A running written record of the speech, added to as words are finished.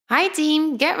Hi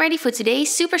team, get ready for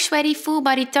today's super sweaty full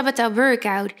body Tabata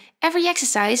workout. Every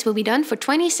exercise will be done for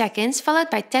 20 seconds followed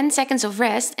by 10 seconds of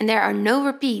rest and there are no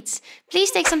repeats.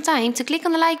 Please take some time to click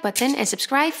on the like button and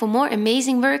subscribe for more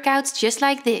amazing workouts just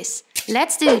like this.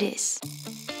 Let's do this!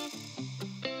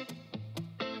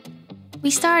 We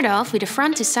start off with the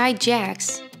front to side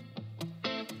jacks.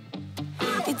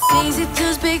 It's easy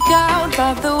to speak out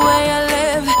about the way I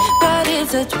live, but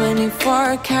it's a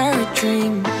 24-karat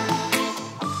dream.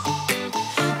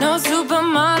 No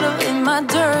supermodel in my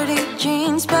dirty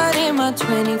jeans, but in my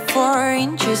 24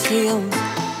 inches heels.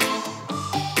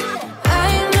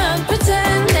 I'm not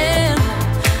pretending,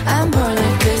 I'm born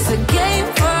like this, a game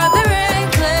for the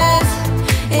reckless.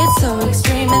 It's so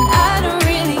extreme and I don't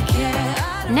really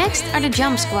care. Next are the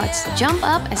jump squats. Jump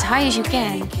up as high as you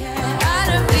can. I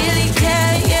don't really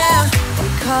care, yeah.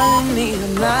 They're calling me a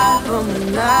mad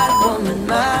woman, mad woman,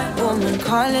 mad woman.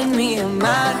 Calling me a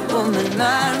mad woman,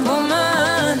 mad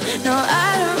woman. No,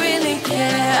 I don't really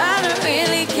care, I don't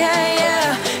really care,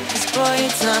 yeah. 'Cause boy,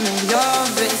 it's none of your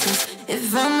business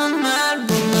if I'm a mad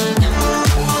woman.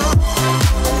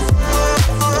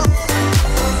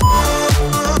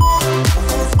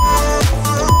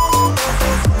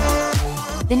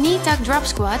 The knee tuck drop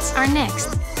squats are next.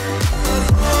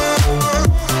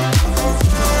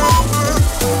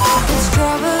 It's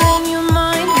trouble in your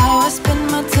mind how I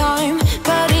spend my time,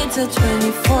 but it's a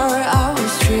 24-hour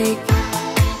streak.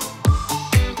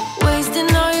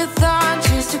 Wasting all your thoughts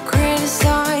just to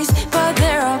criticize, but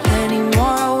there are plenty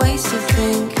more ways to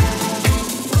think.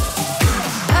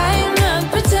 I'm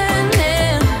not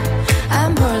pretending,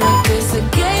 I'm born like this, a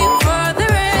game for the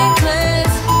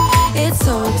reckless. It's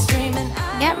so extreme and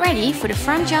Get ready for the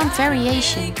front jump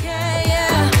variation.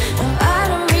 I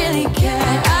don't really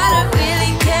care, I don't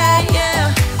really care,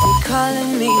 yeah. They're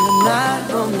calling me a mad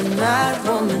woman, mad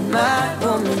woman, mad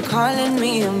woman. Calling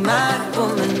me a mad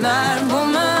woman, mad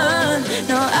woman.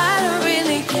 No, I don't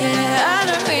really care, I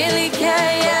don't really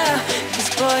care, yeah. 'Cause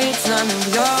boy, it's none of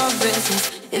your business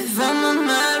if I'm a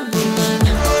mad woman.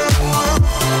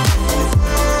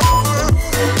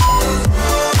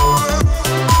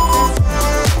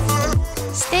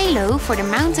 Stay low for the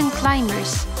mountain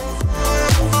climbers.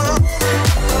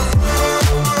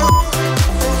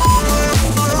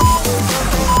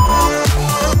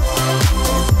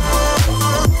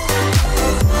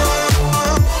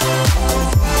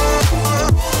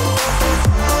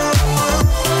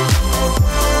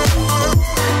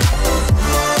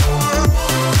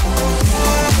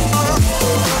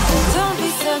 Don't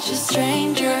be such a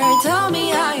stranger, tell me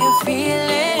how you're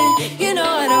feeling. You know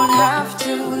I don't have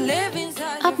to live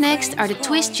inside. Up next are the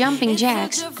twist jumping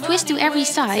jacks. Twist to every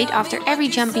side after every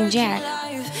jumping jack.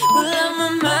 Well, I'm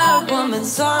a mad woman,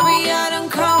 sorry I don't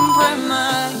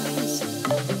compromise.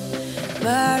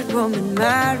 Mad woman,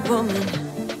 mad woman.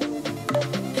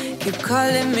 Keep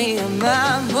calling me a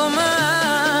mad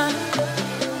woman.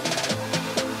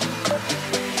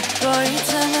 Boy,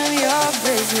 it's none of your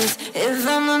business if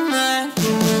I'm a mad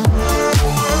woman.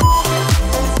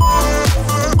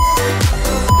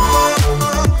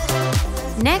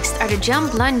 Next are the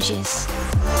jump lunges.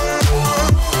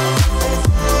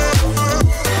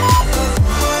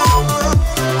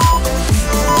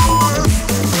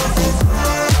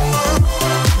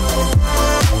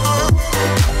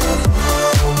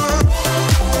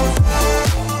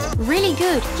 Really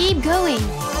good, keep going.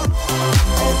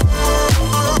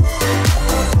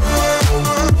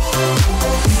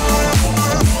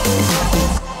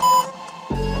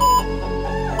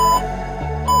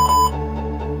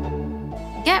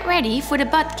 Get ready for the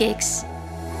butt kicks.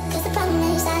 'Cause the problem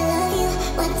is I love you.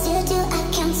 What to do? I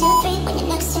count to 3 when you're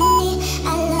next to me.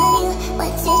 I love you.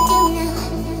 What to do now?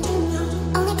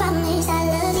 Only problem is I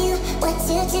love you. What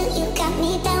to do? You got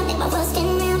me down, make my world spin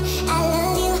round. I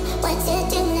love you. What to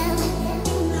do now?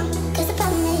 'Cause the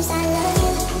problem is I love you.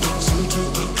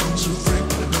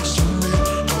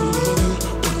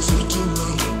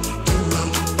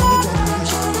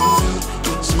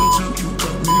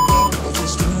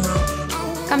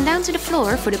 Come down to the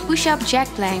floor for the push-up jack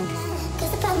plank.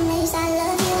 'Cause the problem is I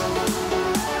love you.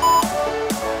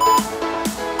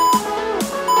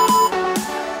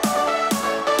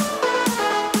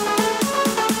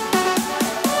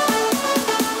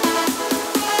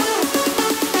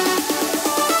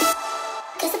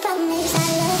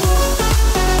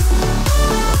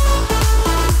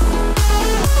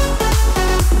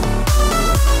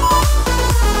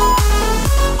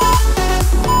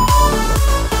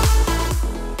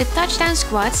 The touchdown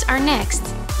squats are next.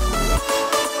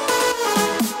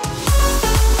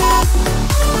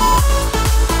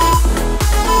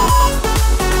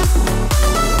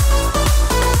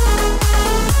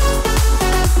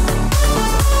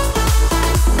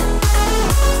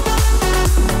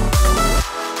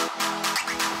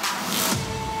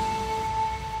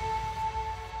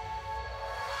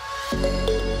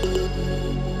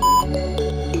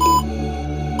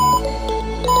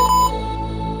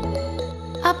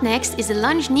 Up next is the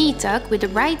lunge knee tuck with the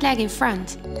right leg in front.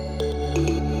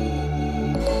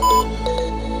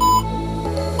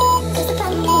 Cause the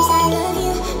problem is I love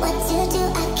you. What to do?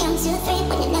 I count to three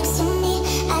when you're next to me.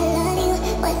 I love you.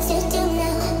 What to do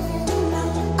now?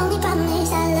 Only problem is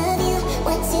I love you.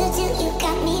 What to do? You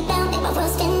got me bound and my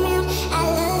world spin round. I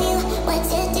love you. What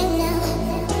to do now?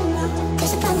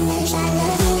 Cause the problem is I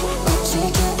love you. What to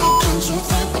do? I count to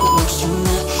three when you're next to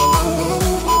me. I love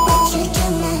you. What to do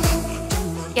now?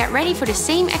 Get ready for the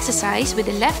same exercise with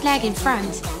the left leg in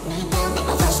front. Me bound and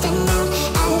my world spin round.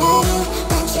 I love you.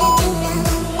 What to do now?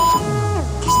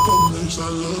 Cause the problem is I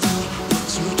love you. What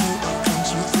to do? I count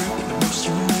to three when you're next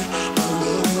to me. I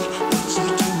love you. What to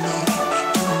do now?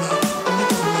 Do now.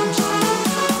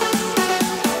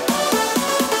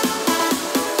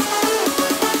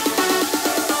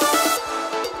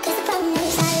 Only problem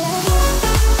is I love you. Cause the problem is I love you.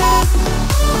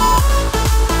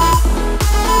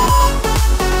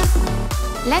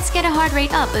 Let's get a heart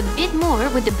rate up a bit more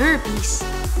with the burpees.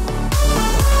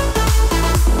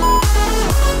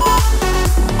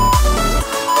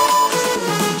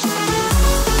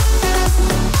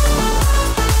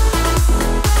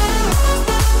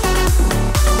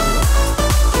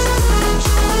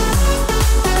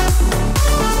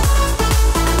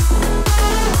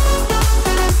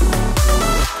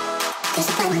 Cause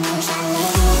the problem is I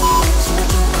love you. What to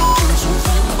do? I count to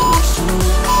three when you're next to me.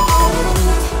 I love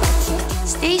you. What to do?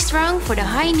 Stay strong for the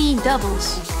high knee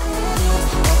doubles.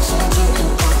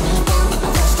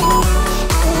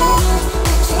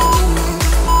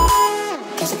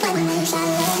 Cause the problem is I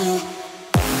love you.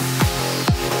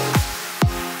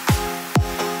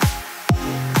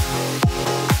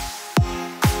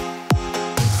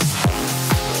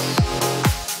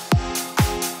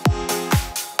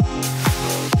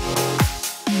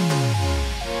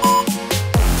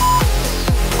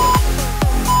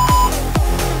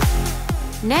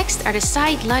 Next are the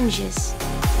side lunges.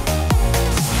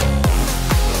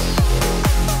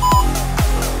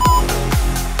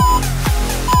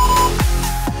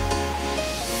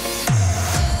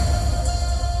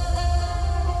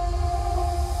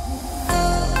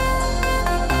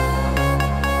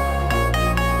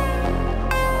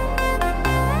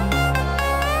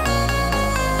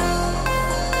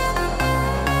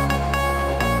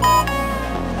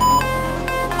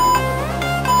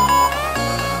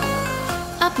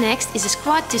 Up next is a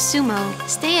squat to sumo.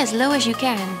 Stay as low as you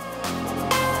can.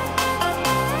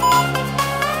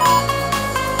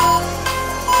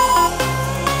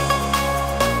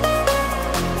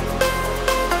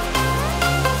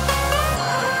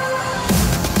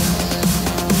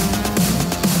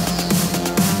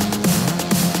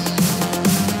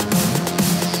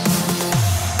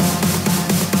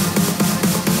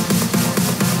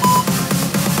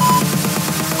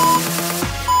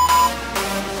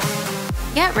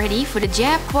 Get ready for the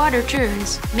jab quarter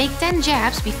turns. Make 10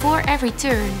 jabs before every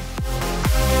turn.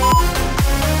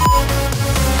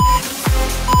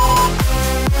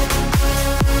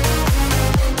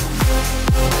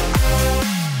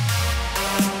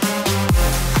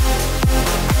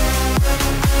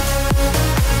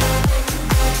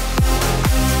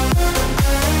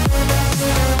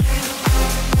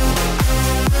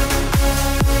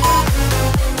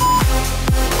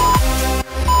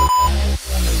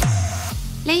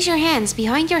 Place your hands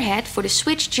behind your head for the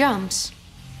switch jumps.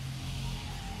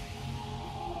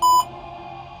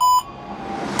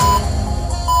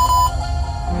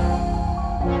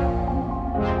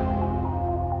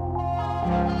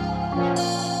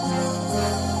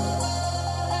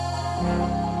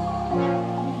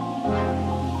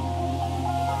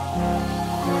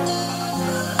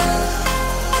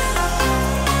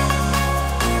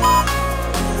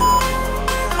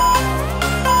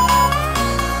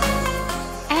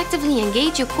 Actively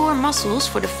engage your core muscles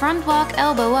for the front walk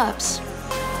elbow ups.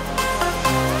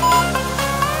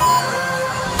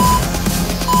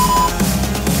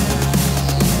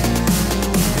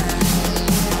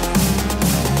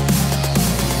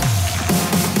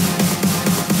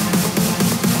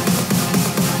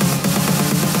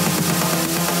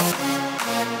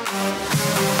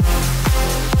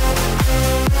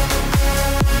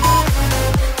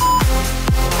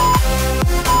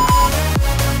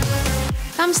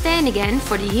 Come stand again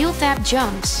for the heel tap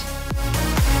jumps.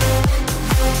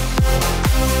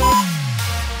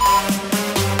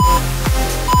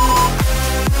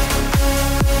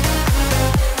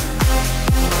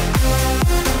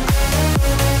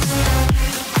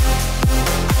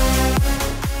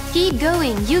 Keep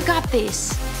going, you got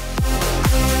this.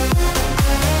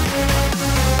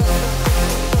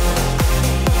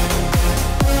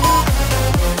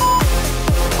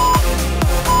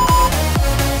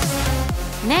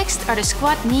 are the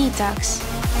squat knee tucks.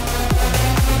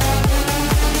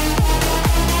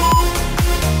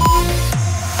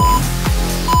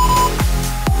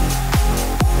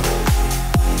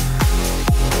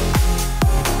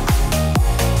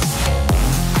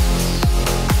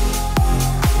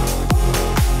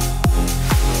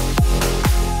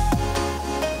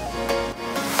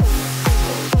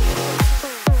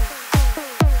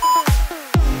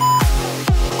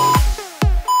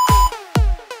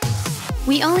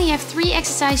 We only have 3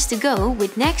 exercises to go,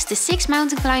 with next the 6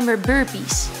 mountain climber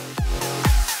burpees.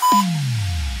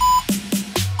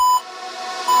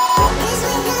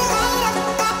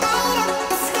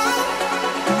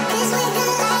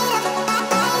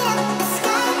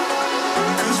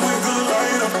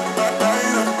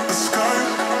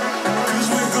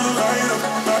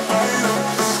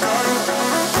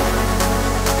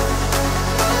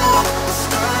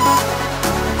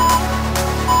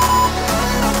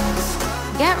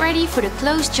 Get ready for the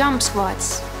closed jump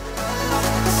squats.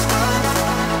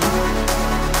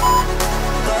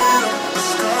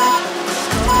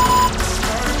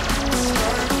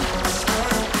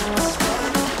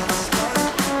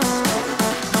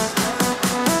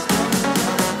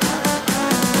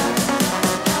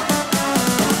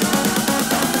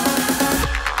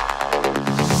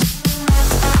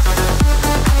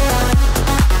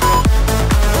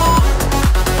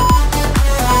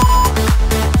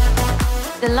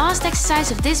 The last exercise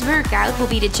of this workout will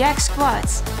be the jack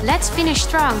squats. Let's finish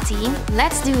strong, team.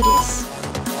 Let's do this.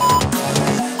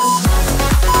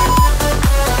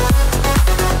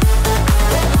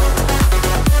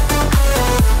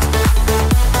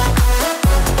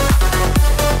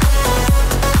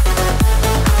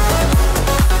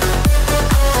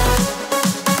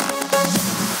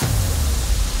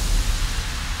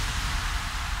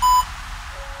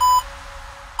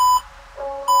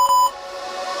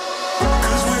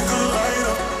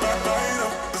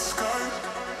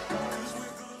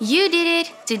 You did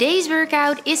it! Today's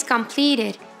workout is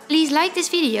completed. Please like this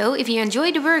video if you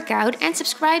enjoyed the workout and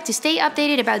subscribe to stay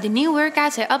updated about the new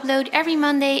workouts I upload every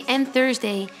Monday and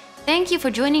Thursday. Thank you for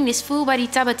joining this full body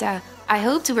Tabata. I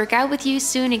hope to work out with you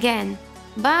soon again.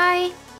 Bye!